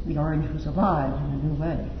was the orange was alive in a new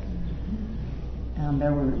way. And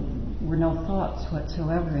there were no thoughts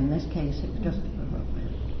whatsoever. In this case, it was just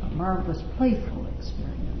a marvelous, playful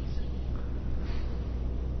experience.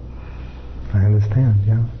 I understand,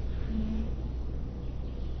 yeah.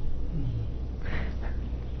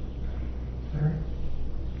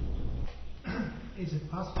 Is it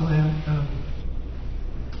possible to have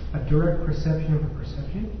a direct perception of a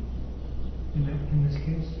perception in this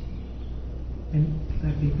case? And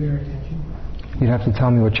that'd be bare attention? You'd have to tell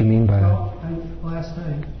me what you mean by that. Well, last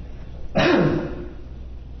night,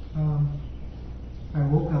 I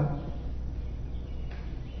woke up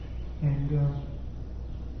and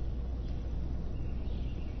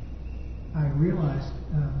I realized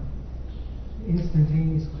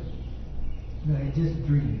instantaneously that I just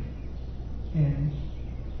dreamed. And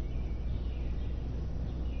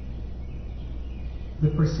the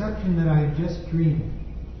perception that I had just dreamed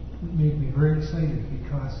made me very excited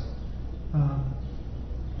because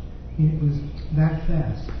it was that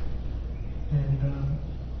fast. And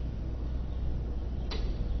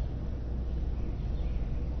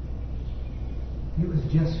it was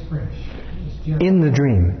just fresh. It was just in the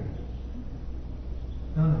dream?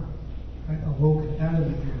 No. I awoke out of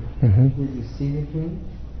the dream. Mm-hmm. Did you see the dream?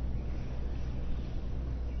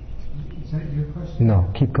 Is that your question?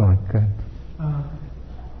 No, keep going. Go ahead.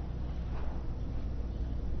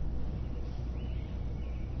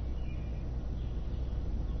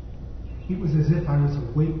 It was as if I was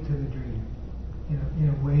awake to the dream in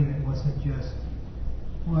a way that wasn't just,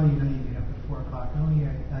 well, you get up at 4 o'clock. Oh,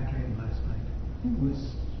 yeah, I dreamed last night. It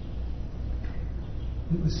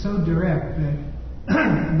was so direct that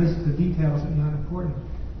the details are not important,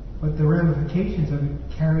 but the ramifications of it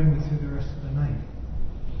carried me through the rest of the night.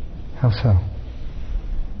 How so?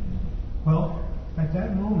 Well, at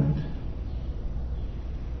that moment,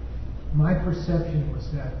 my perception was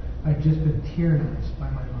that I'd just been tyrannized by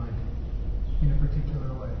my mind in a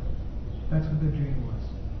particular way. That's what the dream was.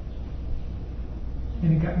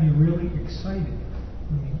 And it got me really excited.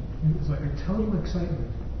 I mean, it was like a total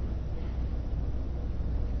excitement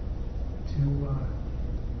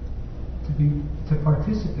to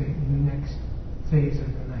participate in the next phase of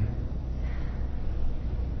the night.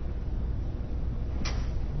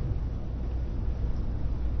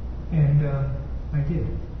 And I did.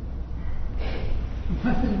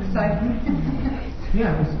 Was it exciting?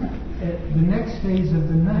 Yeah, it was the next phase of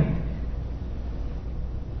the night.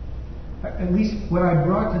 At least what I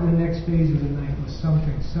brought to the next phase of the night was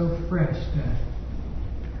something so fresh that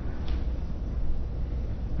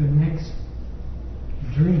the next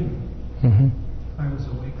dream I was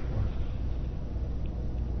awake for.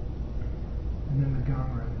 And then the gong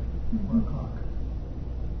rang, 4 o'clock.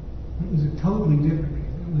 It was a totally different dream.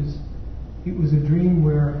 It was a dream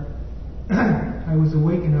where I was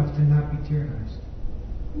awake enough to not be tyrannized.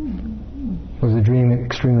 Was the dream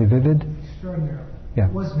extremely vivid? Extraordinary. Yeah.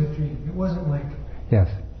 It wasn't a dream. It wasn't like Yes.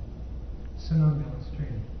 somnambulance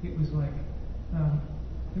dream. It was like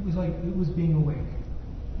it was being awake.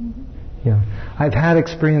 Yeah. I've had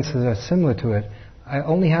experiences that are similar to it. I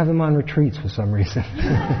only have them on retreats for some reason.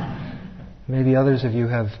 Maybe others of you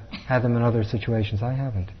have had them in other situations. I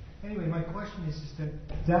haven't. Anyway, my question is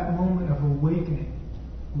that moment of awakening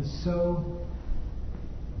was so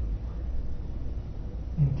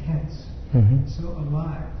intense, so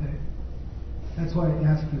alive that's why I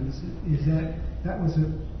ask you: is that was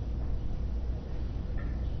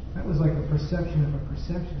like a perception of a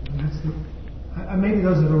perception? And that's maybe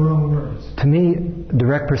those are the wrong words. To me,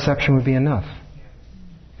 direct perception would be enough.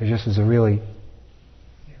 It just was a really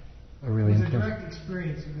It was intense. a direct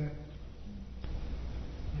experience of that.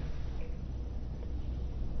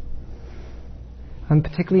 I'm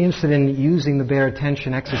particularly interested in using the bare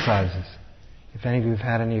attention exercises. If any of you have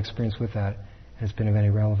had any experience with that and it's been of any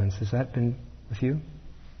relevance, has that been with you?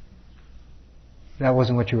 That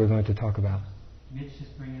wasn't what you were going to talk about. Mitch is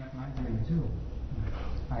bringing up my dream too.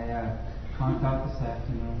 I conked out this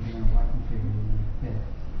afternoon, walking through the bed,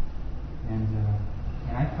 and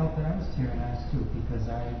I felt that I was tyrannized too because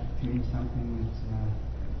I dreamed something that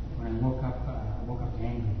when I woke up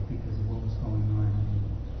angry because of what was going on.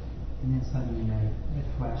 And then suddenly it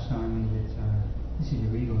flashed on me that this is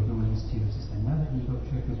your ego doing this to you. It's just another ego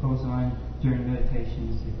trip. It goes on during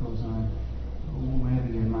meditations. It goes on whenever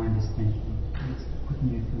your mind is thinking. It's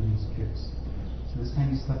putting you through these trips. So this time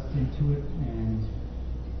you slept into it and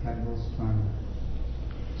got a little stronger.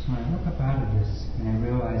 So when I woke up out of this and I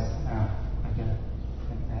realized, I gotta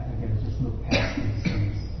just look past these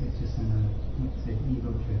things. It's just another, it's an ego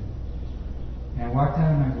trip. And I walked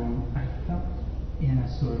out of my room. I felt in a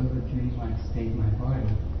sort of a dreamlike state. My body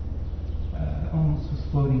almost was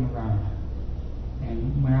floating around.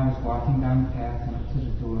 And when I was walking down the path and up to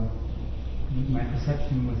the door, my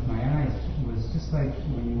perception with my eyes was just like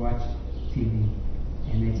when you watch TV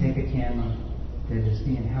and they take a camera that is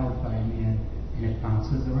being held by a man and it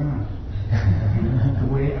bounces around. And the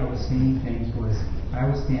way I was seeing things was I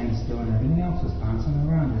was standing still and everything else was bouncing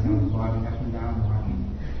around as I was bobbing up and down,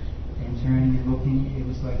 walking and turning and looking. It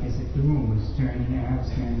was like as if the room was turning and I was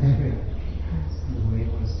standing straight. That's the way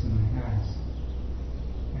it was to my eyes.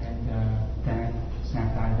 And then I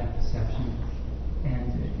snapped out of that perception.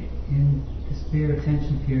 And in this bare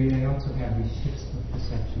attention period, I also have these shifts of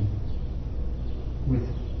perception with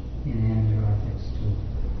inanimate objects too.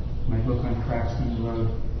 Might look on cracks in the road,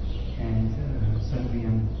 and suddenly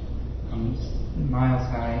I'm miles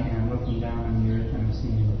high, and I'm looking down on the earth, and I'm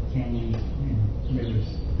seeing canyons and rivers,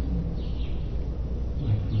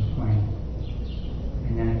 like from the plane.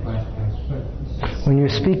 And then it flashbacks. But when you're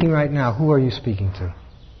speaking right now, who are you speaking to?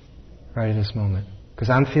 Right at this moment. Because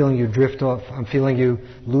I'm feeling you drift off. I'm feeling you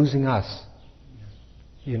losing us.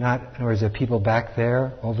 You're not, or is there people back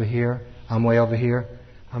there, over here? I'm way over here.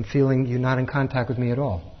 I'm feeling you're not in contact with me at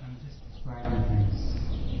all. I'm just describing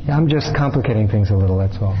things. Yeah, I'm just complicating things a little,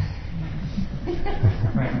 that's all.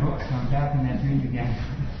 Right, so I'm back in that dream again.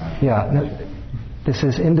 Yeah, no, this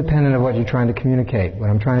is independent of what you're trying to communicate. What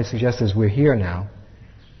I'm trying to suggest is we're here now,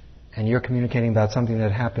 and you're communicating about something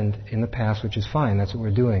that happened in the past, which is fine, that's what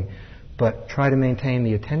we're doing. But try to maintain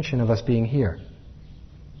the attention of us being here.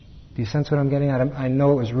 Do you sense what I'm getting at? I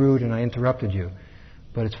know it was rude and I interrupted you,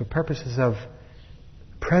 but it's for purposes of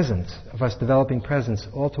presence, of us developing presence.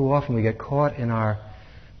 All too often we get caught in our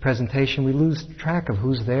presentation. We lose track of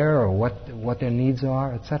who's there or what their needs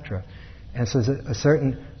are, etc. And so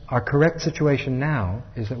our correct situation now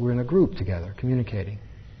is that we're in a group together, communicating.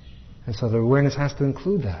 And so the awareness has to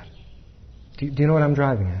include that. Do you know what I'm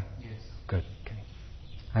driving at? Yes. Good. Okay.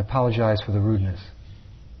 I apologize for the rudeness.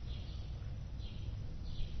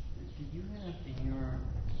 Did you have in your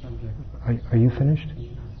subject? Are you finished?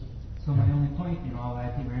 So my only point in all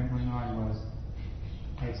that rambling on was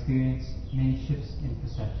I experienced many shifts in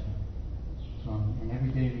perception from an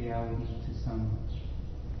everyday reality to some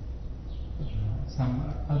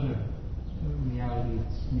other reality.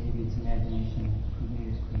 Maybe it's imagination,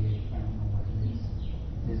 maybe it's creative. I don't know what it is.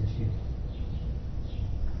 There's a shift.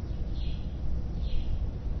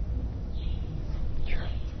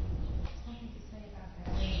 Something to say about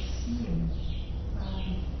that way of seeing.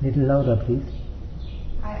 Little louder, please.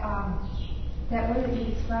 That way that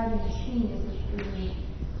you're describing the scene is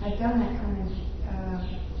I've done that kind of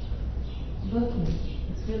looking.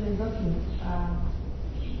 It's really looking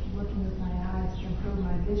with my eyes to improve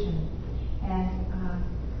my vision. And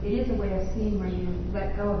it is a way of seeing where you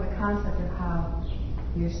let go of the concept of how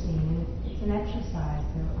you're seeing. And it's an exercise.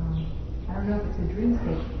 So, I don't know if it's a dream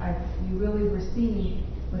state. You really were seeing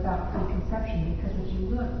without preconception, because if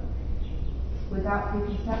you look without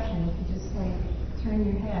preconception, if you just say, turn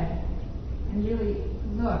your head and really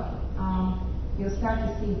look, you'll start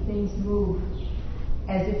to see things move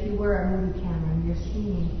as if you were a movie camera and you're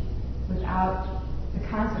seeing without the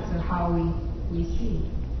concepts of how we see.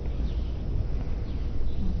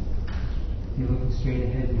 You're looking straight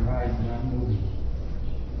ahead, your eyes are not moving.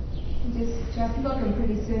 Just look, and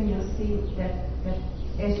pretty soon you'll see that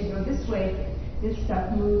as you go this way, this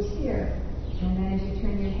stuff moves here, and then as you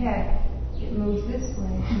turn your head, it moves this way.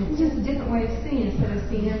 It's just a different way of seeing. Instead of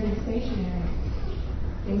seeing everything stationary,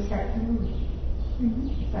 things start to move.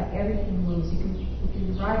 Mm-hmm. It's like everything moves. If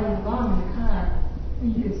you're riding along in the car,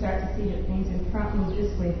 you can start to see that things in front move this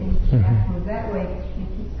way, things in back move that way, and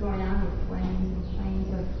it keeps going on with planes and planes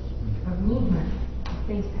of movement,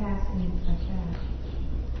 things passing like that.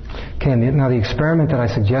 Okay, now the experiment that I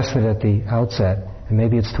suggested at the outset, and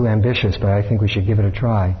maybe it's too ambitious, but I think we should give it a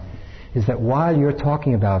try, is that while you're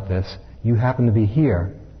talking about this, you happen to be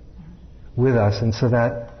here with us, and so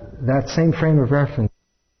that same frame of reference.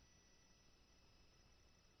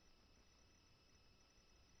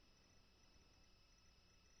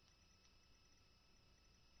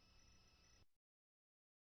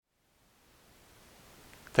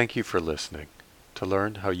 Thank you for listening. To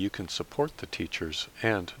learn how you can support the teachers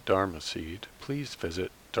and Dharma Seed, please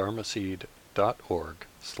visit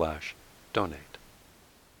dharmaseed.org/donate.